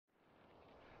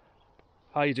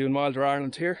How you doing, Wilder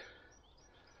Ireland here?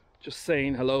 Just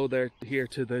saying hello there here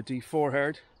to the D4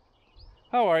 herd.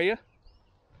 How are you?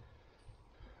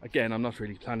 Again, I'm not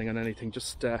really planning on anything,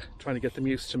 just trying to get them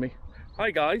used to me.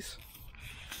 Hi guys,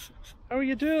 how are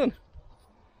you doing?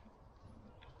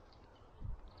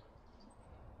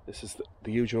 This is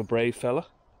the usual brave fella.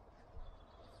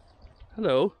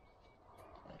 Hello.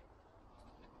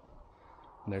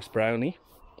 And there's Brownie,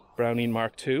 Brownie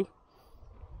Mark II.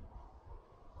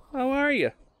 How are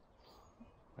you?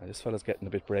 Now, this fella's getting a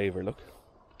bit braver, look.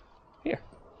 Here.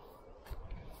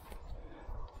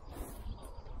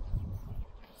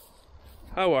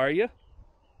 How are you?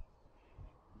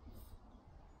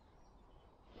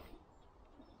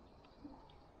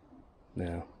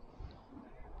 Now.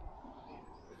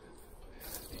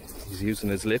 He's using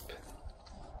his lip.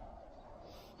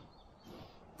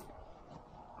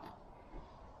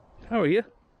 How are you?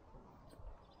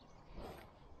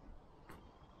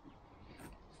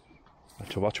 I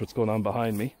have to watch what's going on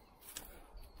behind me.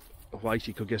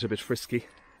 Whitey could get a bit frisky.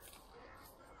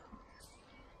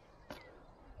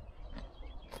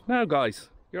 Now guys,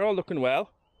 you're all looking well.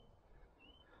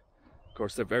 Of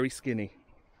course they're very skinny,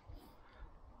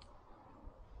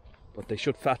 but they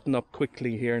should fatten up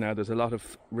quickly here now. There's a lot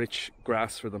of rich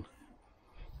grass for them,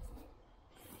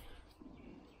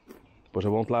 but it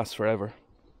won't last forever.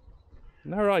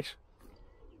 Alright,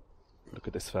 look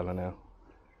at this fella now.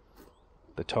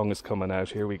 The tongue is coming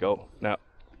out. Here we go. Now,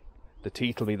 the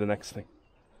teeth will be the next thing.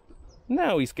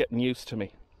 Now he's getting used to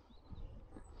me.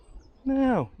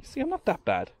 Now, you see, I'm not that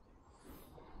bad.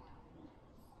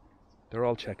 They're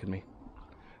all checking me.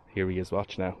 Here he is,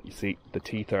 watch now. You see, the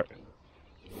teeth are...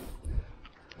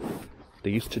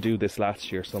 They used to do this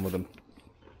last year, some of them.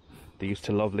 They used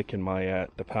to love licking my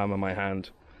the palm of my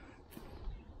hand.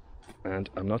 And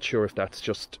I'm not sure if that's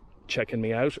just checking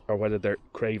me out or whether they're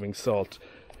craving salt.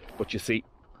 But you see,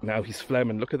 now he's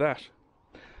phlegming. Look at that.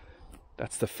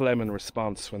 That's the phlegming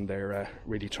response when they're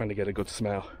really trying to get a good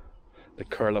smell. They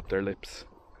curl up their lips.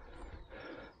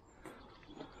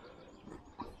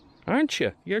 Aren't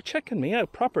you? You're checking me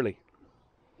out properly.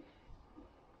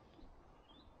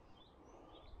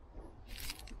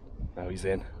 Now he's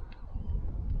in.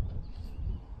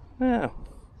 Now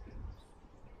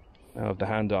I have the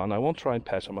hand on. I won't try and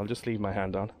pet him. I'll just leave my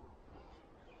hand on.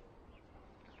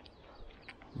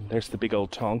 There's the big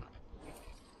old tongue.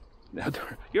 Now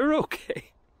you're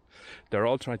okay. They're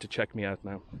all trying to check me out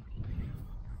now.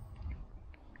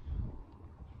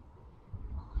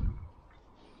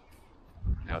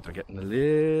 Now they're getting a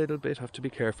little bit, have to be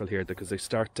careful here because they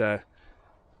start,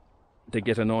 they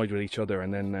get annoyed with each other,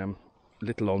 and then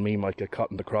little old me might get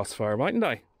caught in the crossfire, mightn't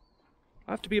I?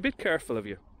 I have to be a bit careful of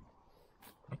you.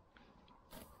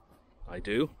 I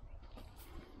do.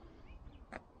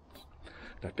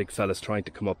 That big fella's trying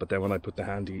to come up, but then when I put the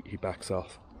hand, he backs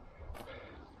off.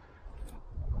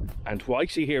 And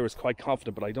Whitey here is quite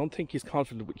confident, but I don't think he's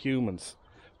confident with humans.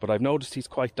 But I've noticed he's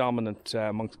quite dominant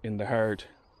in the herd.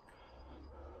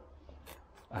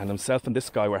 And himself and this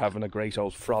guy were having a great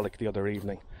old frolic the other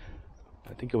evening.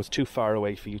 I think it was too far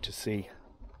away for you to see.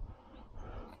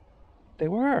 They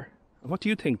were. What do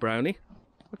you think, Brownie?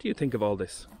 What do you think of all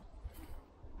this?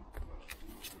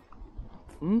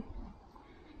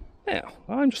 Now,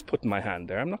 I'm just putting my hand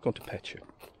there. I'm not going to pet you.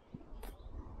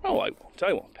 Oh, I won't.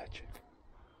 I won't pet you.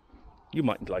 You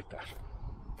mightn't like that.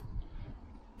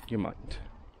 You mightn't.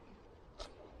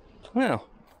 Well,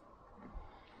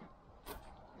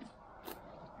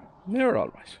 they're all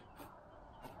right.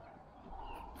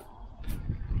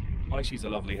 Why, she's a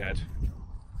lovely head.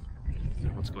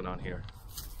 What's going on here?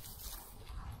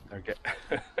 They're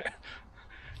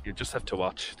you just have to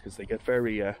watch because they get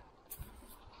very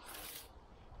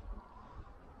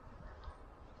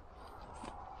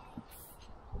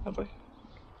have I?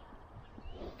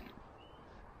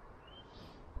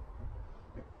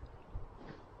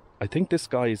 I think this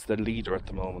guy is the leader at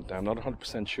the moment. I'm not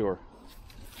 100% sure.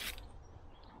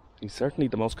 He's certainly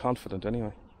the most confident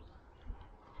anyway.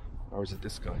 Or is it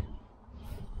this guy?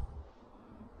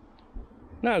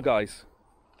 Now guys,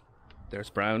 there's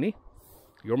Brownie.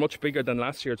 You're much bigger than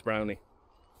last year's Brownie,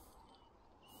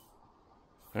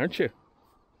 aren't you?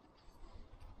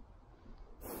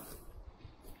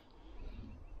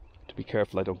 To be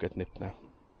careful I don't get nipped now.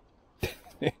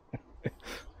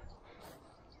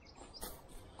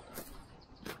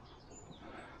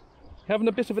 Having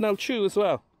a bit of an old chew as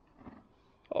well.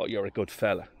 Oh, you're a good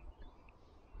fella.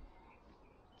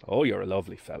 Oh, you're a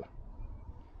lovely fella.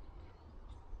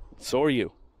 So are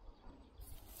you.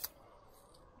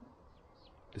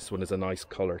 This one is a nice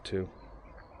colour too.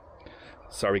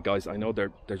 Sorry guys, I know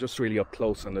they're just really up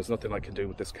close and there's nothing I can do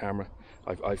with this camera.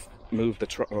 I've moved the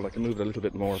I can move it a little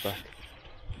bit more back.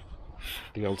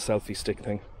 The old selfie stick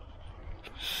thing.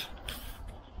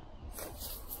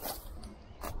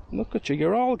 Look at you,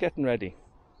 you're all getting ready.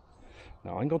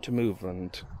 Now I'm going to move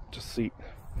and just see.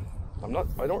 I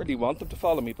don't really want them to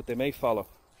follow me, but they may follow.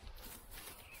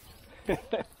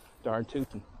 Darn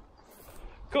tootin'.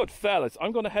 Good fellas,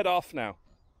 I'm going to head off now.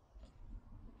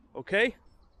 Okay?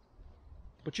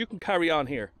 But you can carry on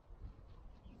here.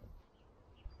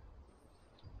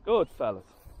 Good fellas.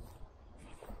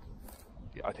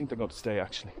 Yeah, I think they're going to stay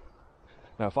actually.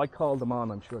 Now if I call them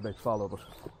on, I'm sure they'd follow, but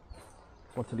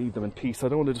I want to leave them in peace. I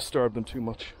don't want to disturb them too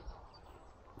much.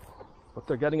 But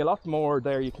they're getting a lot more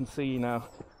there, you can see now.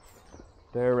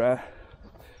 They're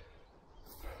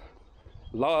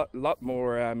lot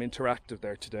more interactive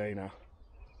there today now.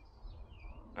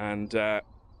 And I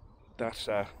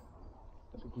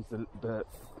think he's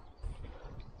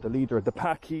the leader of the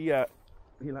pack. He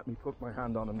let me put my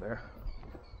hand on him there.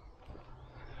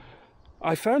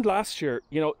 I found last year,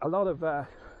 you know, a lot of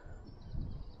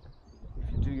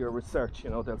if you do your research, you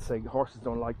know, they'll say horses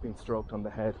don't like being stroked on the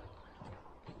head.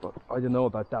 But I don't know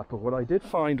about that. But what I did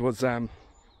find was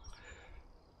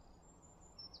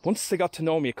once they got to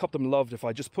know me, a couple of them loved if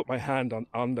I just put my hand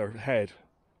on their head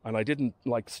and I didn't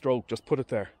like stroke, just put it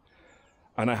there.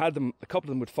 And I had them, a couple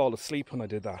of them would fall asleep when I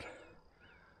did that.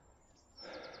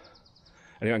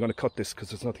 Anyway, I'm going to cut this because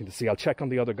there's nothing to see. I'll check on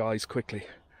the other guys quickly.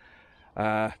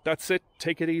 That's it.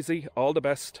 Take it easy. All the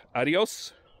best.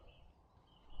 Adios.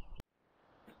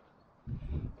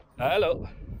 Hello.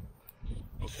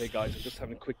 Okay guys, I'm just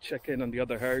having a quick check-in on the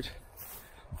other herd.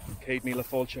 Cade Mila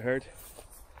Fulcha herd.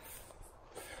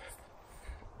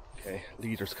 Okay,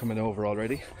 leader's coming over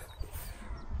already.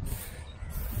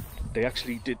 They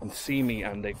actually didn't see me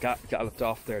and they galloped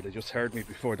off there. They just heard me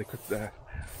before they could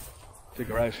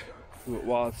figure out who it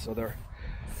was. So they're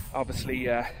obviously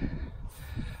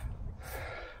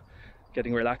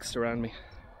getting relaxed around me.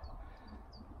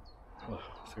 Oh,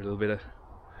 is there a little bit of...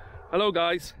 Hello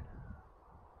guys.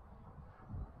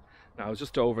 Now, I was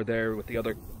just over there with the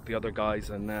other guys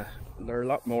and they're a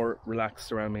lot more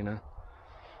relaxed around me now.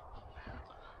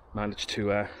 Managed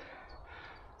to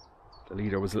the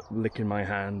leader was licking my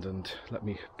hand and let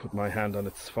me put my hand on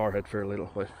its forehead for a little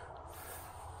bit.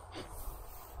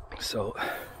 So,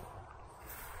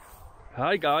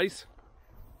 hi guys.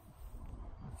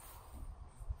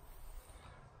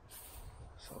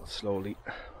 So slowly,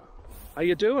 how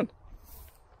you doing?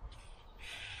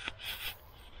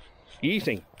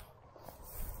 Eating?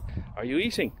 Are you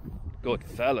eating? Good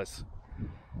fellas.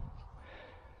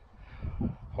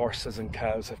 Horses and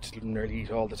cows have to nearly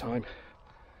eat all the time.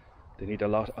 They need a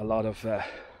lot of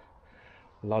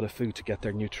food to get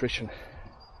their nutrition.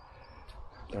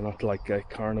 They're not like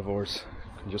carnivores.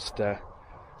 Can just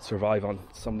survive on.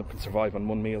 Some of them can survive on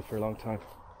one meal for a long time.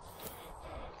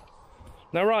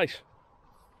 Now, right.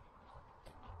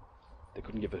 They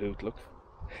couldn't give a hoot. Look.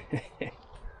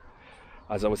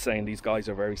 As I was saying, these guys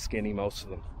are very skinny, most of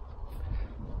them.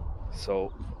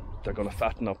 So they're going to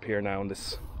fatten up here now in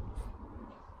this.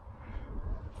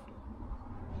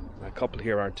 A couple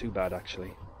here aren't too bad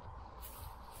actually,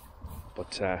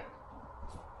 but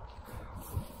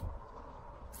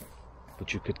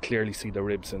you could clearly see the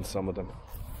ribs in some of them.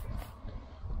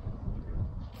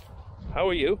 How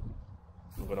are you?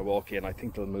 I'm going to walk in. I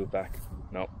think they'll move back.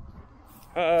 No.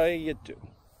 How you do?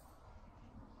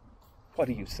 What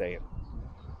are you saying?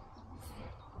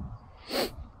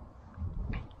 He's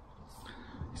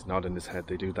nodding his head.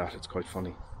 They do that. It's quite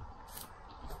funny.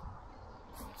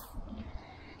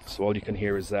 So all you can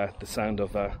hear is the sound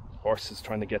of horses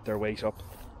trying to get their weight up.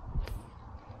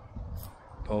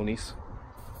 Ponies.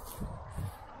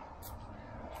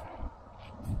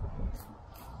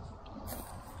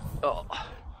 Oh.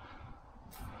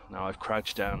 Now I've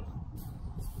crouched down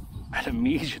and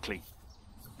immediately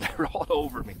they're all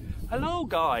over me. Hello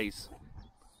guys.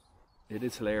 It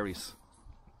is hilarious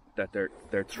that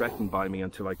they're threatened by me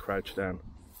until I crouch down.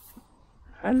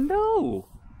 Hello.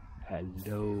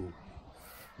 Hello.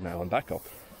 Now I'm back up.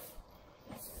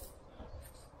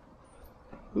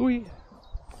 Ooh.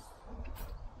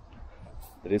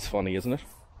 It is funny, isn't it?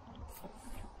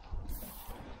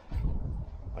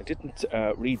 I didn't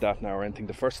read that now or anything.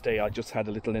 The first day I just had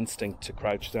a little instinct to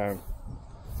crouch down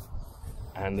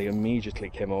and they immediately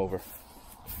came over.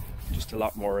 Just a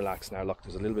lot more relaxed now. Look,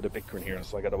 there's a little bit of bickering here,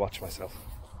 so I gotta watch myself.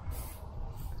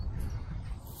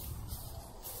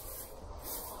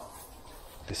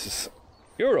 This is...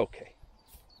 You're okay.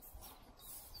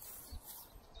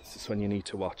 This is when you need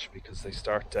to watch because they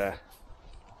start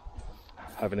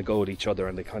having a go at each other,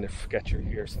 and they kind of forget you're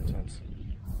here sometimes.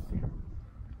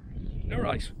 All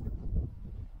right.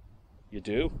 You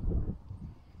do.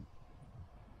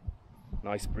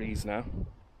 Nice breeze now.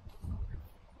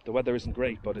 The weather isn't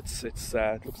great, but it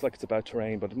looks like it's about to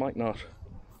rain, but it might not.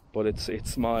 But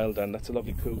it's mild, and that's a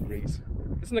lovely cool breeze,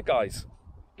 isn't it, guys?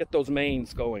 Get those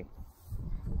manes going.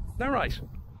 All right.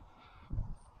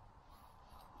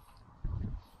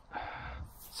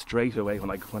 Straight away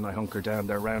when I hunker down,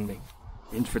 they're around me.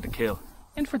 In for the kill.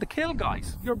 In for the kill,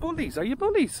 guys. You're bullies. Are you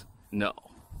bullies? No.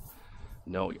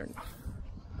 No, you're not.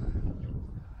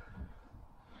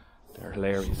 They're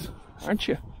hilarious, aren't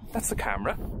you? That's the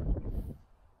camera.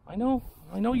 I know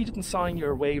you didn't sign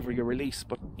your waiver, your release,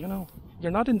 but you know,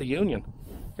 you're not in the union.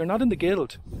 You're not in the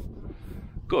guild.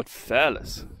 Good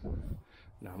fellas.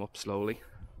 Now I'm up slowly.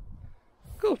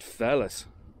 Good fellas.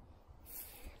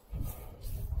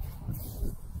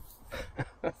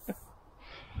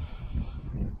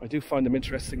 I do find them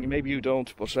interesting. Maybe you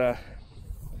don't, but I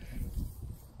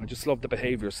just love the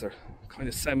behaviours. They're kind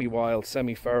of semi-wild,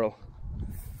 semi-feral.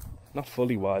 Not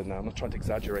fully wild now, I'm not trying to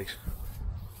exaggerate.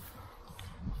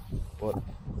 But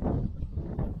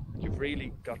you've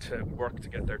really got to work to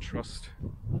get their trust.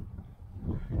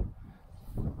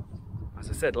 As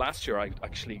I said, last year I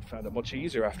actually found it much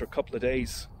easier after a couple of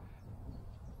days.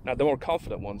 Now the more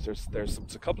confident ones, there's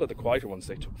a couple of the quieter ones,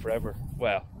 they took forever.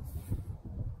 Well,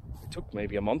 it took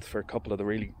maybe a month for a couple of the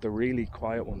really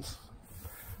quiet ones.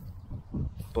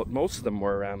 But most of them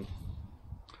were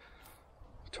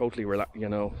totally relaxed, you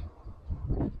know.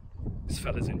 This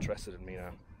fella's interested in me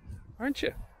now, aren't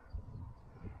you?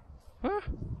 Huh?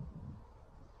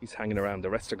 He's hanging around, the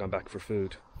rest are gone back for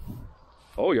food.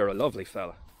 Oh, you're a lovely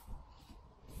fella.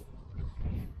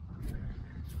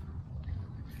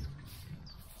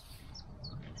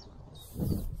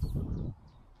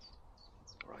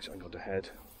 Right, I'm going to head.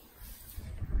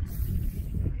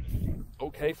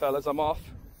 Okay, fellas, I'm off.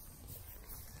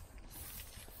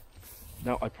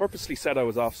 Now, I purposely said I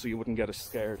was off so you wouldn't get us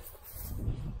scared.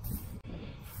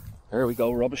 There we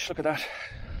go, rubbish, look at that.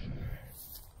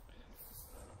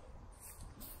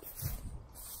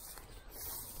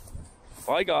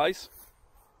 Bye, guys.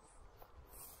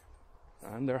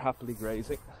 And they're happily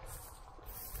grazing.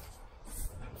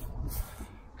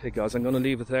 Okay, guys, I'm going to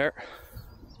leave it there.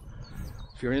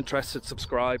 If you're interested,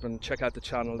 subscribe and check out the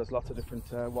channel. There's lots of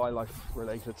different wildlife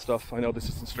related stuff. I know this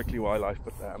isn't strictly wildlife,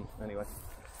 but anyway.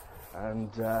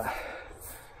 And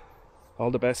all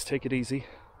the best, take it easy.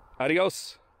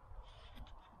 Adios.